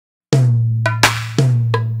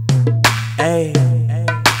Hey.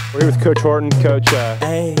 We're here with Coach Horton. Coach,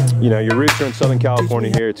 you know, your roots are in Southern California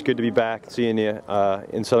here. It's good to be back seeing you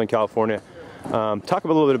in Southern California. Talk a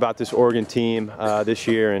little bit about this Oregon team this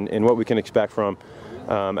year and what we can expect from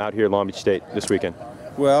out here at Long Beach State this weekend.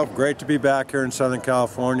 Well, great to be back here in Southern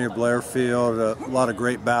California, Blair Field. A lot of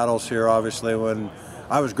great battles here, obviously. When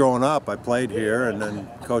I was growing up, I played here, and then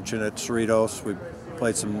coaching at Cerritos, we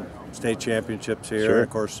played some state championships here. Sure. Of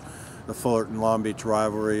course, the Fullerton-Long Beach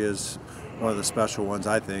rivalry is one of the special ones,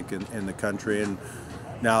 I think, in the country. And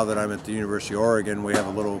now that I'm at the University of Oregon, we have a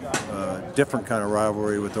little different kind of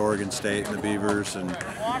rivalry with Oregon State and the Beavers. And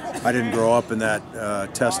I didn't grow up in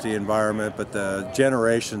that testy environment, but the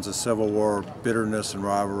generations of Civil War bitterness and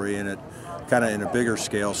rivalry in it, kind of in a bigger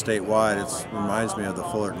scale statewide, it reminds me of the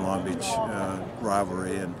Fullerton-Long Beach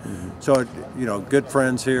rivalry. And so, you know, good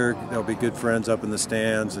friends here. There'll be good friends up in the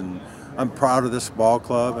stands, and I'm proud of this ball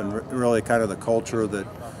club and really kind of the culture that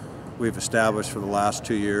we've established for the last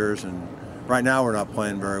 2 years. And right now we're not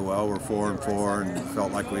playing very well. We're 4-4 and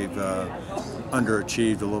felt like we've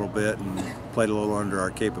underachieved a little bit and played a little under our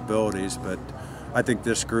capabilities. But I think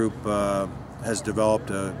this group has developed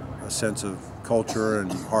a sense of culture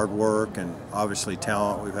and hard work and obviously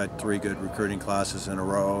talent. We've had 3 good recruiting classes in a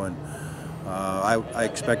row, and I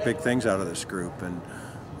expect big things out of this group. And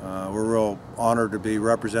we're real honored to be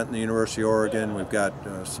representing the University of Oregon. We've got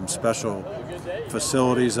some special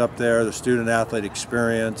facilities up there, the student-athlete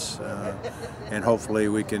experience, and hopefully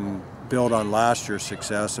we can build on last year's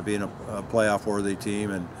success of being a playoff-worthy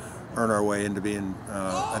team and earn our way into being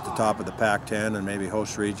at the top of the Pac-10 and maybe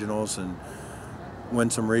host regionals and win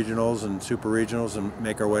some regionals and super regionals and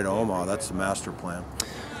make our way to Omaha. That's the master plan.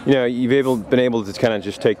 You know, you've been able to kind of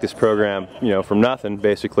just take this program, you know, from nothing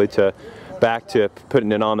basically to back to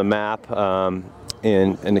putting it on the map and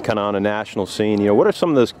kind of on a national scene. You know, what are some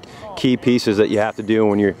of those key pieces that you have to do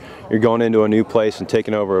when you're going into a new place and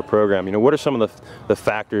taking over a program? You know, what are some of the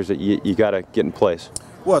factors that you got to get in place?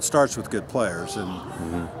 Well, it starts with good players, and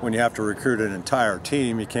when you have to recruit an entire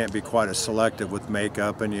team, you can't be quite as selective with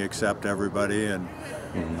makeup, and you accept everybody. And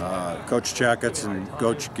Coach Checketts and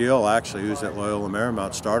Coach Gill, actually, who's at Loyola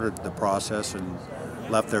Marymount, started the process and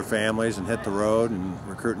left their families and hit the road and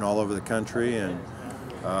recruiting all over the country. And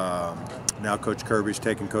now Coach Kirby's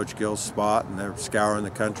taking Coach Gill's spot, and they're scouring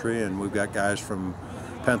the country. And we've got guys from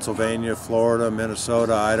Pennsylvania, Florida,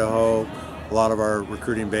 Minnesota, Idaho, a lot of our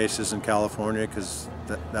recruiting bases in California, because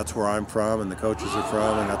that's where I'm from and the coaches are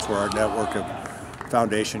from, and that's where our network of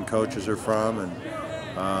foundation coaches are from.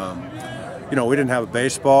 And you know, we didn't have a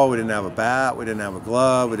baseball, we didn't have a bat, we didn't have a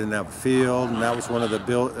glove, we didn't have a field, and that was one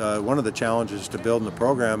of the challenges to building the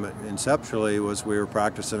program conceptually. Was we were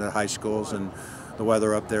practicing at high schools, and the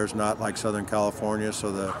weather up there is not like Southern California,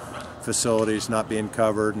 so the facilities not being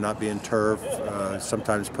covered, not being turf,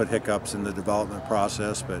 sometimes put hiccups in the development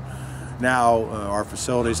process. But now our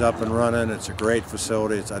facility's up and running. It's a great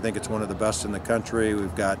facility. I think it's one of the best in the country.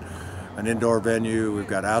 We've got an indoor venue. We've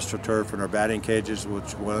got AstroTurf in our batting cages, which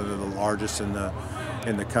is one of the largest in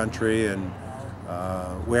the country. And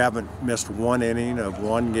we haven't missed one inning of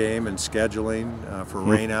one game in scheduling for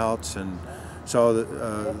rainouts. And so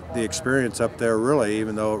the experience up there, really,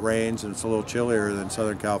 even though it rains and it's a little chillier than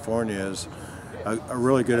Southern California, is a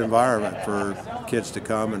really good environment for kids to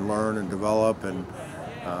come and learn and develop. And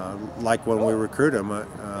like when we recruit them,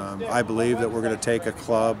 I believe that we're going to take a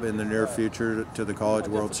club in the near future to the College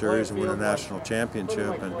World Series and win a national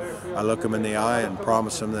championship. And I look them in the eye and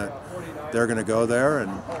promise them that they're going to go there.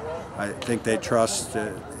 And I think they trust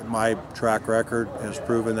my track record has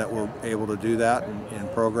proven that we're able to do that in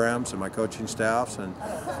programs and my coaching staffs. And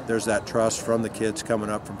there's that trust from the kids coming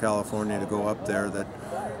up from California to go up there that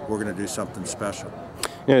we're going to do something special.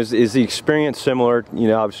 You know, is the experience similar? You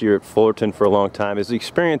know, obviously you're at Fullerton for a long time. Is the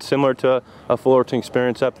experience similar to a Fullerton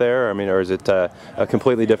experience up there? I mean, or is it a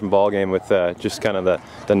completely different ballgame with just kind of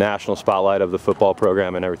the national spotlight of the football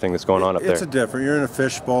program and everything that's going on up there? It's different. You're in a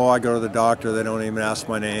fishbowl. I go to the doctor. They don't even ask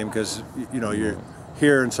my name because, you know, you're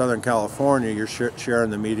here in Southern California. You're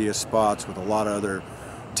sharing the media spots with a lot of other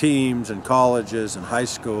teams and colleges and high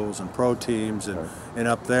schools and pro teams, and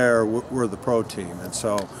up there we're the pro team. And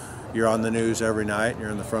so you're on the news every night, you're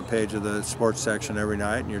on the front page of the sports section every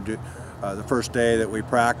night, and the first day that we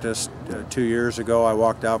practiced 2 years ago, I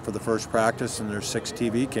walked out for the first practice and there's 6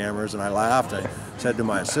 TV cameras, and I laughed. I said to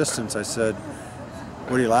my assistants, I said,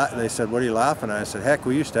 "What are you They said, "What are you laughing at?" I said, "Heck,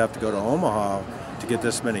 we used to have to go to Omaha to get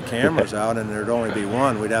this many cameras out, and there'd only be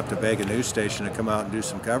one. We'd have to beg a news station to come out and do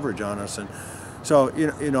some coverage on us." And so,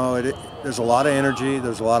 you know, there's a lot of energy,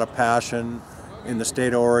 there's a lot of passion, in the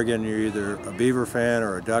state of Oregon, you're either a Beaver fan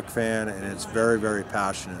or a Duck fan, and it's very, very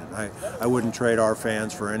passionate. I wouldn't trade our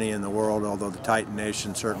fans for any in the world, although the Titan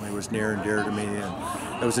Nation certainly was near and dear to me.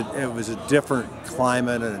 And it was a different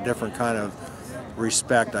climate and a different kind of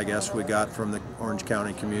respect, I guess, we got from the Orange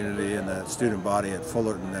County community and the student body at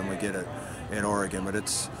Fullerton than we get it in Oregon. But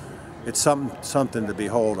it's something to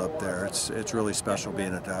behold up there. It's really special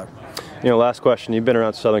being a Duck. You know, last question. You've been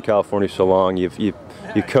around Southern California so long. You've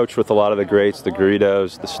coached with a lot of the greats, the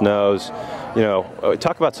Garridos, the Snows. You know,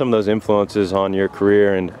 talk about some of those influences on your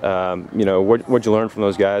career, and you know, what'd you learn from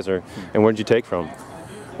those guys, and what did you take from them?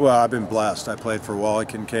 Well, I've been blessed. I played for Wally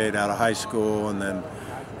Kincaid out of high school, and then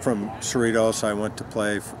from Cerritos, I went to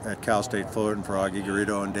play at Cal State Fullerton for Augie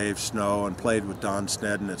Garrido and Dave Snow, and played with Don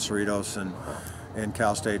Snedden at Cerritos and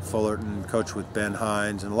Cal State Fullerton, coached with Ben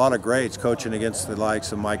Hines, and a lot of greats, coaching against the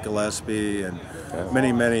likes of Mike Gillespie and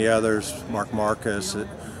many, many others, Mark Marcus.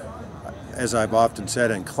 As I've often said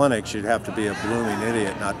in clinics, you'd have to be a blooming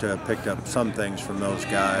idiot not to have picked up some things from those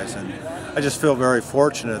guys. And I just feel very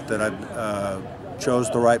fortunate that I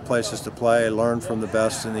chose the right places to play, learned from the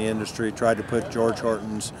best in the industry, tried to put George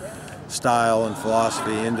Horton's style and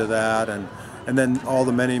philosophy into that, and then all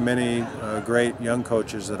the many, many great young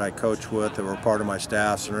coaches that I coach with that were part of my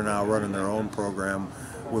staffs and are now running their own program.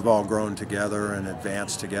 We've all grown together and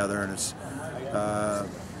advanced together, and it's,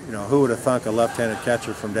 you know, who would have thunk a left-handed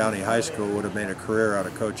catcher from Downey High School would have made a career out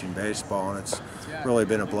of coaching baseball, and it's really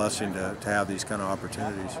been a blessing to have these kind of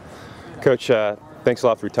opportunities. Coach, thanks a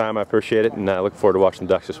lot for your time. I appreciate it, and I look forward to watching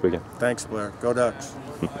the Ducks this weekend. Thanks, Blair. Go Ducks.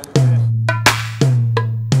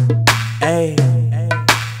 Hey.